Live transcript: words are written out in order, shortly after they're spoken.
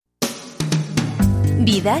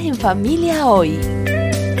Vida en familia hoy.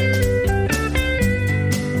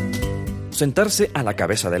 Sentarse a la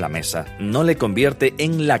cabeza de la mesa no le convierte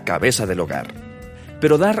en la cabeza del hogar.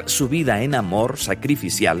 Pero dar su vida en amor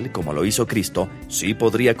sacrificial, como lo hizo Cristo, sí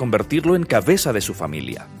podría convertirlo en cabeza de su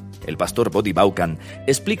familia. El pastor Buddy Vaughan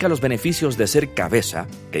explica los beneficios de ser cabeza,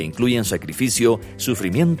 que incluyen sacrificio,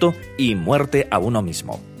 sufrimiento y muerte a uno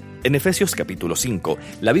mismo. En Efesios capítulo 5,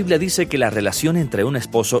 la Biblia dice que la relación entre un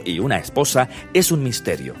esposo y una esposa es un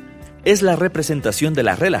misterio. Es la representación de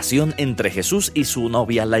la relación entre Jesús y su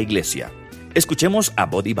novia, la iglesia. Escuchemos a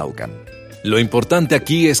Buddy Vaughan. Lo importante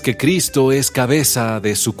aquí es que Cristo es cabeza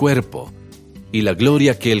de su cuerpo y la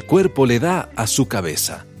gloria que el cuerpo le da a su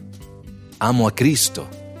cabeza. Amo a Cristo.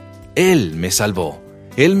 Él me salvó.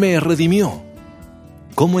 Él me redimió.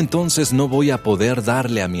 ¿Cómo entonces no voy a poder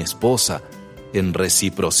darle a mi esposa en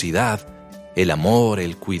reciprocidad el amor,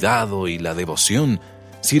 el cuidado y la devoción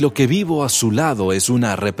si lo que vivo a su lado es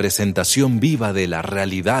una representación viva de la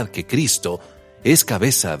realidad que Cristo es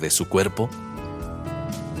cabeza de su cuerpo?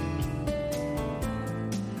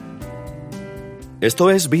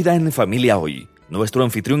 Esto es Vida en Familia Hoy. Nuestro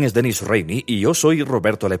anfitrión es Dennis Rainey y yo soy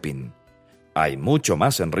Roberto Lepín. Hay mucho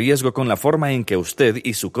más en riesgo con la forma en que usted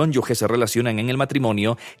y su cónyuge se relacionan en el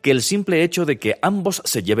matrimonio que el simple hecho de que ambos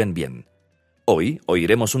se lleven bien. Hoy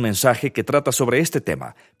oiremos un mensaje que trata sobre este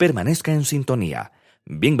tema. Permanezca en sintonía.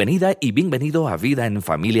 Bienvenida y bienvenido a Vida en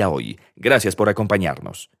Familia Hoy. Gracias por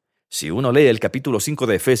acompañarnos. Si uno lee el capítulo 5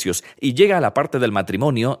 de Efesios y llega a la parte del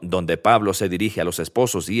matrimonio, donde Pablo se dirige a los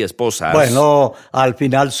esposos y esposas... Bueno, al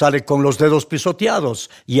final sale con los dedos pisoteados,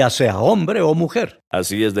 ya sea hombre o mujer.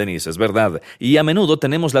 Así es, Denise, es verdad. Y a menudo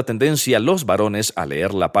tenemos la tendencia, los varones, a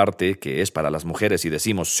leer la parte que es para las mujeres y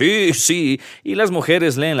decimos sí, sí, y las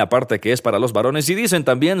mujeres leen la parte que es para los varones y dicen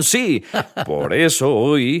también sí. Por eso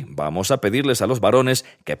hoy vamos a pedirles a los varones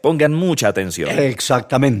que pongan mucha atención.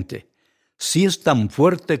 Exactamente. Si es tan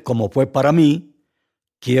fuerte como fue para mí,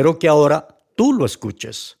 quiero que ahora tú lo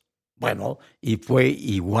escuches. Bueno, y fue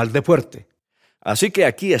igual de fuerte. Así que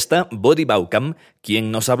aquí está Buddy Vaughan, quien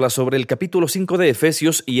nos habla sobre el capítulo 5 de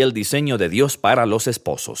Efesios y el diseño de Dios para los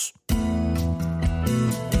esposos.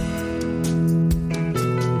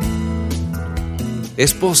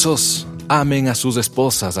 Esposos, amen a sus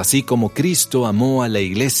esposas, así como Cristo amó a la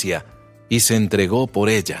iglesia y se entregó por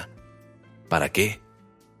ella. ¿Para qué?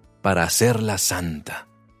 Para hacerla santa.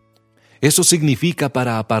 Eso significa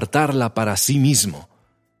para apartarla para sí mismo.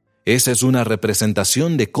 Esa es una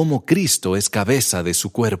representación de cómo Cristo es cabeza de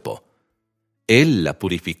su cuerpo. Él la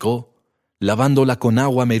purificó, lavándola con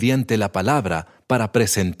agua mediante la palabra para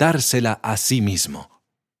presentársela a sí mismo.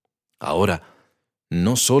 Ahora,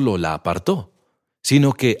 no solo la apartó,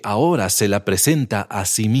 sino que ahora se la presenta a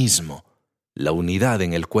sí mismo, la unidad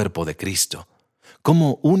en el cuerpo de Cristo,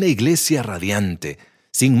 como una iglesia radiante,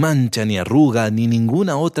 sin mancha ni arruga ni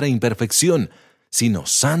ninguna otra imperfección, sino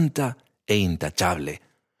santa e intachable,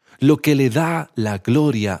 lo que le da la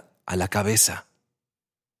gloria a la cabeza.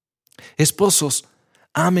 Esposos,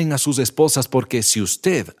 amen a sus esposas porque si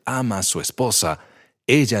usted ama a su esposa,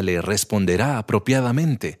 ella le responderá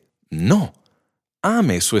apropiadamente. No,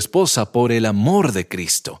 ame a su esposa por el amor de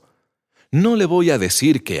Cristo. No le voy a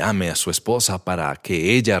decir que ame a su esposa para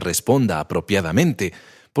que ella responda apropiadamente,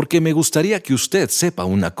 porque me gustaría que usted sepa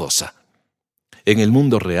una cosa. En el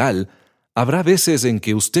mundo real, habrá veces en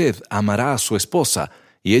que usted amará a su esposa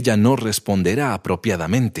y ella no responderá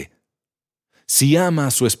apropiadamente. Si ama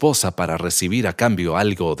a su esposa para recibir a cambio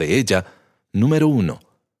algo de ella, número 1,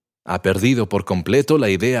 ha perdido por completo la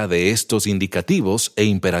idea de estos indicativos e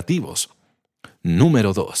imperativos.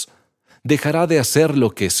 Número 2, dejará de hacer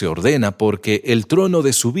lo que se ordena porque el trono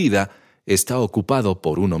de su vida está ocupado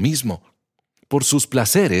por uno mismo, por sus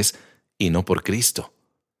placeres y no por Cristo.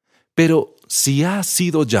 Pero si ha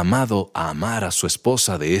sido llamado a amar a su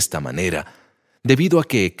esposa de esta manera, debido a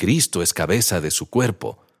que Cristo es cabeza de su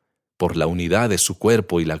cuerpo, por la unidad de su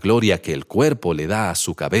cuerpo y la gloria que el cuerpo le da a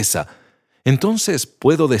su cabeza, entonces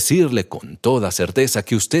puedo decirle con toda certeza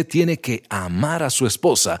que usted tiene que amar a su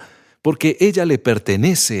esposa porque ella le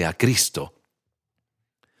pertenece a Cristo.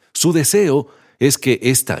 Su deseo es que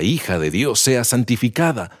esta hija de Dios sea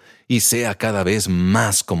santificada y sea cada vez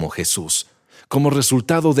más como Jesús, como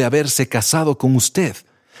resultado de haberse casado con usted,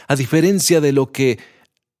 a diferencia de lo que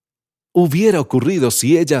hubiera ocurrido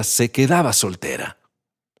si ella se quedaba soltera.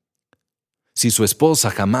 Si su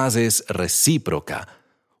esposa jamás es recíproca,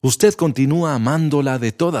 usted continúa amándola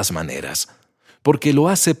de todas maneras, porque lo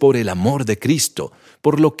hace por el amor de Cristo,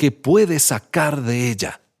 por lo que puede sacar de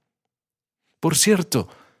ella. Por cierto,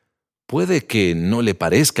 puede que no le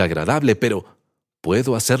parezca agradable, pero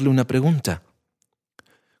 ¿puedo hacerle una pregunta?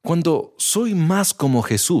 Cuando soy más como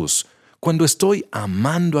Jesús, cuando estoy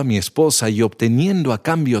amando a mi esposa y obteniendo a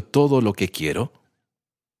cambio todo lo que quiero.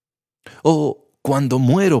 O cuando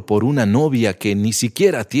muero por una novia que ni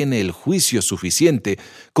siquiera tiene el juicio suficiente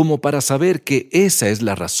como para saber que esa es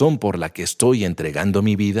la razón por la que estoy entregando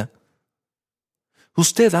mi vida.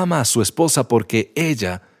 Usted ama a su esposa porque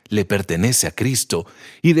ella le pertenece a Cristo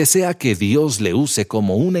y desea que Dios le use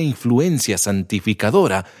como una influencia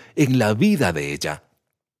santificadora en la vida de ella.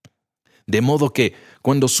 De modo que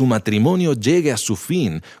cuando su matrimonio llegue a su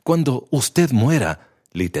fin, cuando usted muera,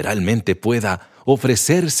 literalmente pueda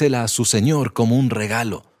ofrecérsela a su Señor como un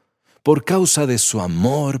regalo, por causa de su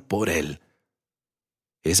amor por Él.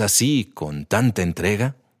 ¿Es así con tanta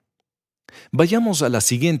entrega? Vayamos a la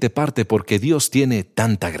siguiente parte porque Dios tiene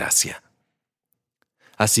tanta gracia.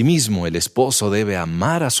 Asimismo, el esposo debe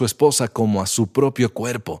amar a su esposa como a su propio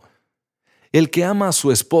cuerpo. El que ama a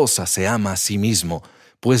su esposa se ama a sí mismo,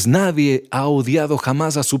 pues nadie ha odiado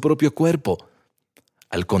jamás a su propio cuerpo.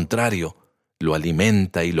 Al contrario, lo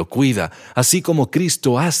alimenta y lo cuida, así como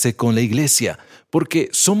Cristo hace con la iglesia, porque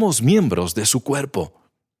somos miembros de su cuerpo.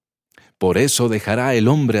 Por eso dejará el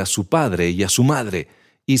hombre a su padre y a su madre,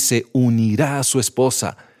 y se unirá a su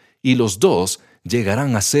esposa, y los dos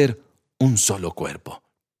llegarán a ser un solo cuerpo.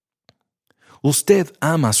 Usted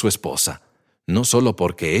ama a su esposa, no solo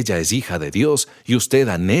porque ella es hija de Dios y usted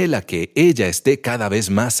anhela que ella esté cada vez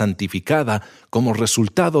más santificada como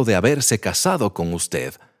resultado de haberse casado con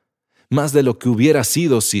usted, más de lo que hubiera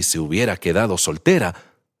sido si se hubiera quedado soltera,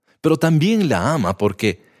 pero también la ama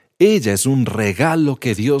porque ella es un regalo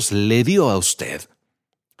que Dios le dio a usted.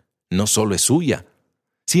 No solo es suya,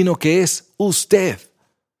 sino que es usted.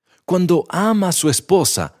 Cuando ama a su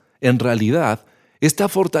esposa, en realidad está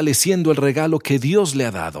fortaleciendo el regalo que Dios le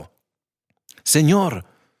ha dado. Señor,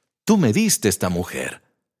 tú me diste esta mujer.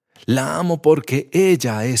 La amo porque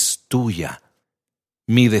ella es tuya.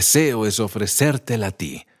 Mi deseo es ofrecértela a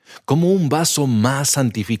ti, como un vaso más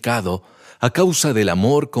santificado a causa del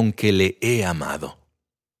amor con que le he amado.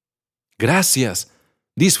 Gracias,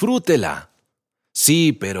 disfrútela.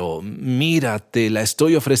 Sí, pero mira, te la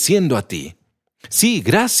estoy ofreciendo a ti. Sí,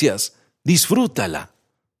 gracias, disfrútala.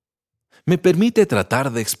 ¿Me permite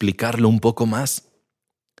tratar de explicarlo un poco más?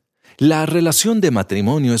 La relación de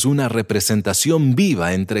matrimonio es una representación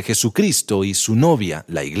viva entre Jesucristo y su novia,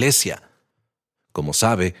 la Iglesia. Como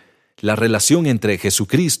sabe, la relación entre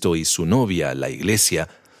Jesucristo y su novia, la Iglesia,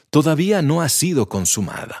 todavía no ha sido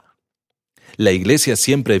consumada. La Iglesia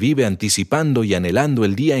siempre vive anticipando y anhelando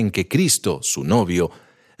el día en que Cristo, su novio,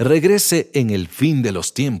 regrese en el fin de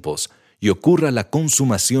los tiempos y ocurra la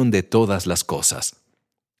consumación de todas las cosas.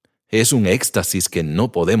 Es un éxtasis que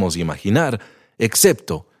no podemos imaginar,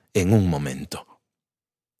 excepto en un momento.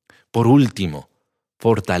 Por último,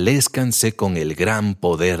 fortalézcanse con el gran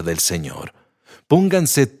poder del Señor.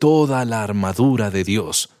 Pónganse toda la armadura de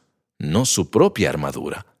Dios, no su propia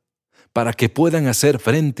armadura, para que puedan hacer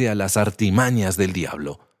frente a las artimañas del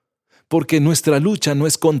diablo. Porque nuestra lucha no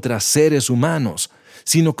es contra seres humanos,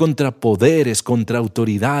 sino contra poderes, contra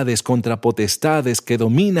autoridades, contra potestades que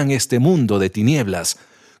dominan este mundo de tinieblas,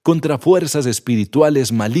 contra fuerzas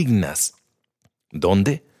espirituales malignas.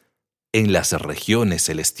 ¿Dónde? En las regiones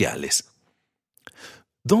celestiales.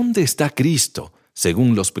 ¿Dónde está Cristo,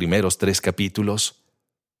 según los primeros 3 capítulos?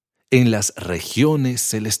 En las regiones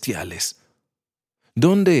celestiales.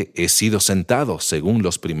 ¿Dónde he sido sentado, según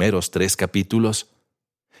los primeros 3 capítulos?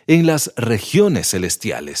 En las regiones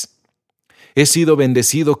celestiales. He sido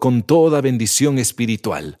bendecido con toda bendición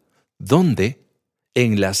espiritual. ¿Dónde?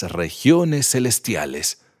 En las regiones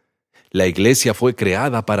celestiales. La iglesia fue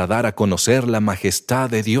creada para dar a conocer la majestad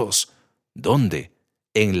de Dios. ¿Dónde?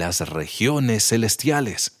 En las regiones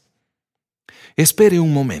celestiales. Espere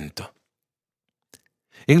un momento.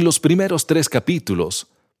 En los primeros 3 capítulos,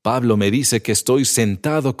 Pablo me dice que estoy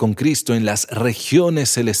sentado con Cristo en las regiones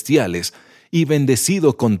celestiales y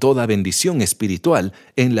bendecido con toda bendición espiritual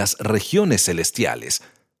en las regiones celestiales.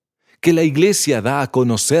 Que la iglesia da a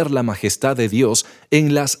conocer la majestad de Dios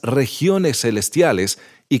en las regiones celestiales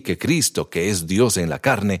y que Cristo, que es Dios en la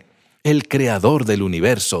carne, el creador del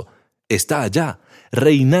universo, está allá,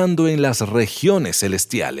 reinando en las regiones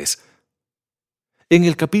celestiales. En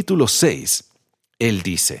el capítulo 6, él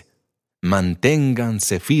dice,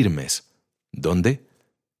 manténganse firmes. ¿Dónde?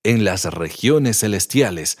 En las regiones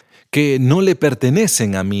celestiales, que no le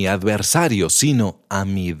pertenecen a mi adversario, sino a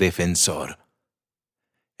mi defensor.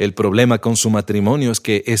 El problema con su matrimonio es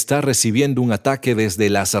que está recibiendo un ataque desde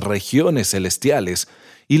las regiones celestiales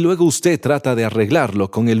y luego usted trata de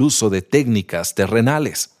arreglarlo con el uso de técnicas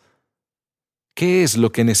terrenales. ¿Qué es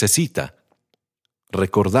lo que necesita?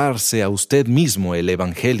 recordarse a usted mismo el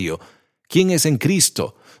Evangelio, quién es en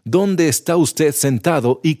Cristo, dónde está usted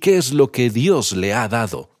sentado y qué es lo que Dios le ha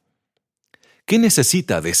dado. ¿Qué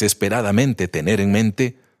necesita desesperadamente tener en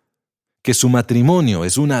mente? Que su matrimonio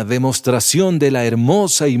es una demostración de la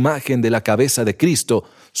hermosa imagen de la cabeza de Cristo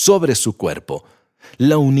sobre su cuerpo,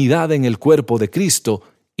 la unidad en el cuerpo de Cristo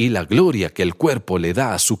y la gloria que el cuerpo le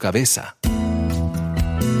da a su cabeza.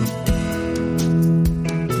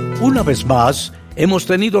 Una vez más, hemos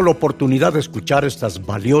tenido la oportunidad de escuchar estas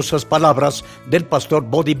valiosas palabras del pastor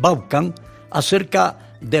Body Vaughan acerca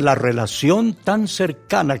de la relación tan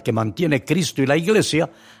cercana que mantiene Cristo y la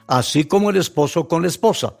Iglesia, así como el esposo con la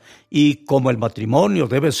esposa, y como el matrimonio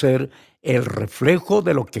debe ser el reflejo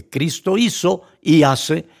de lo que Cristo hizo y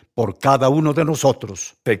hace por cada uno de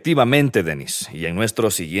nosotros. Efectivamente, Denis. Y en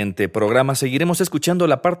nuestro siguiente programa seguiremos escuchando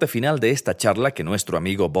la parte final de esta charla que nuestro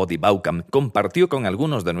amigo Body Vaughan compartió con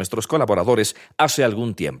algunos de nuestros colaboradores hace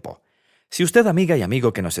algún tiempo. Si usted, amiga y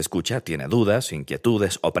amigo que nos escucha, tiene dudas,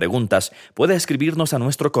 inquietudes o preguntas, puede escribirnos a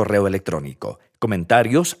nuestro correo electrónico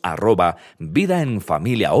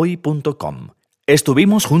comentarios@vidaenfamiliahoy.com.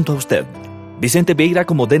 Estuvimos junto a usted Vicente Vieira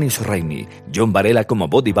como Denis Raimi, John Varela como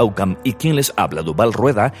Body Vaughan y quien les habla, Duval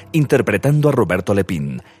Rueda, interpretando a Roberto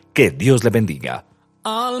Lepín. Que Dios le bendiga.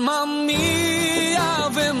 Alma mía,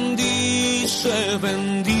 bendice,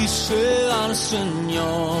 bendice al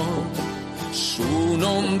Señor. Su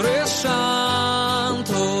nombre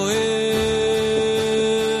santo es,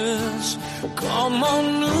 como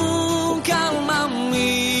nunca, alma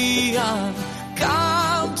mía,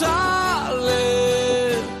 cántale.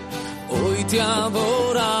 Hoy te adoramos,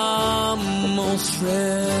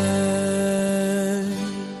 Rey.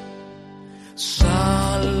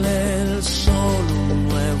 Sale el sol, un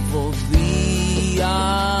nuevo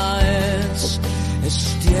día es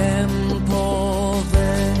tiempo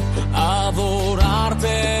de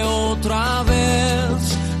adorarte otra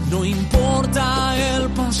vez. No importa el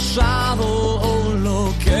pasado o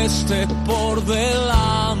lo que esté por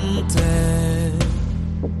delante.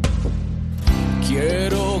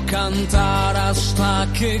 Quiero cantar hasta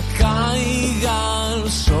que caiga el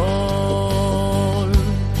sol.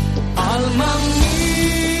 Alma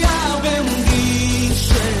mía,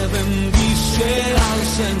 bendice, bendice al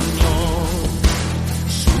Señor.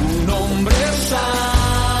 Su nombre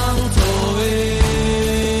santo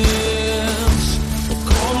es,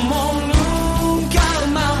 como nunca,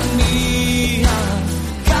 alma mía,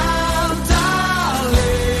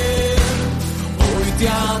 cántale. Hoy te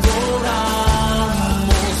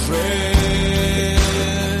adoramos, Rey.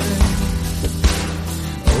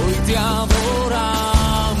 Hoy te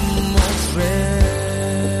adoramos, Rey.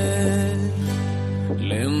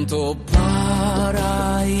 Lento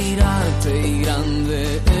para irarte y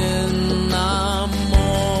grande en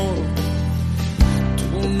amor.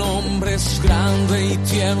 Tu nombre es grande y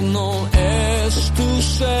tierno es tu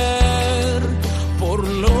ser, por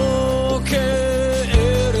lo que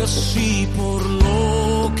eres y por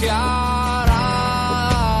lo que harás.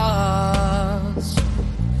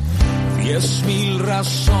 10,000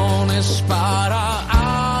 razones para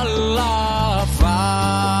alabar.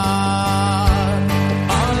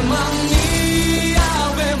 Alma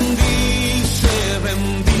mía, bendice,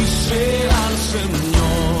 bendice al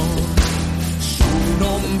Señor. Su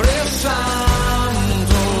nombre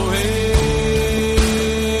santo es,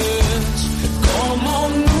 como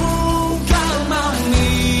nunca, alma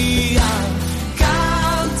mía,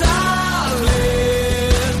 cántale.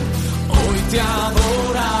 Hoy te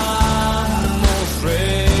adoramos,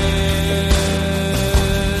 Rey.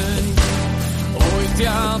 Hoy te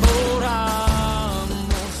adoramos,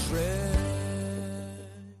 Rey.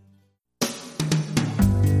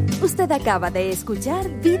 Usted acaba de escuchar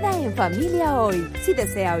Vida en Familia Hoy. Si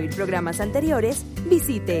desea oír programas anteriores,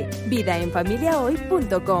 visite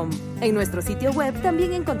vidaenfamiliahoy.com. En nuestro sitio web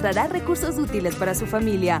también encontrará recursos útiles para su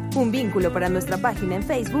familia, un vínculo para nuestra página en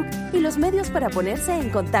Facebook y los medios para ponerse en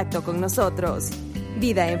contacto con nosotros.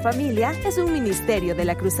 Vida en Familia es un ministerio de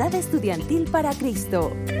la Cruzada Estudiantil para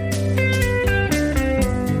Cristo.